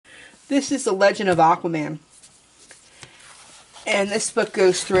This is The Legend of Aquaman. And this book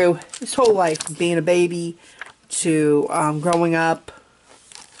goes through his whole life, from being a baby to growing up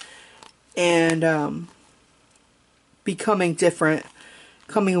and becoming different,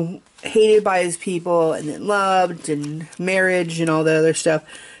 becoming hated by his people and then loved, and marriage and all the other stuff.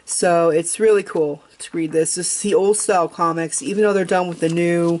 So it's really cool to read this. This is the old style comics, even though they're done with the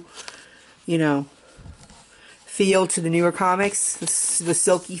new, you know, feel to the newer comics, the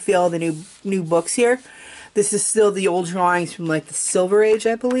silky feel of the new books here. This is still the old drawings from like the Silver Age,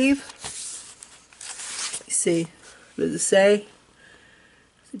 I believe. Let's see, what does it say?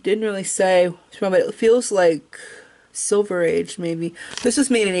 It didn't really say, but it feels like Silver Age maybe. This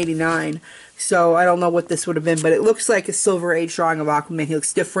was made in '89, so I don't know what this would have been, but it looks like a Silver Age drawing of Aquaman. He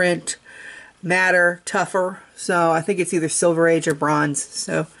looks different, madder, tougher, so I think it's either Silver Age or Bronze.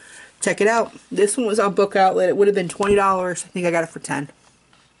 So check it out. This one was on Book Outlet. It would have been $20. I think I got it for $10.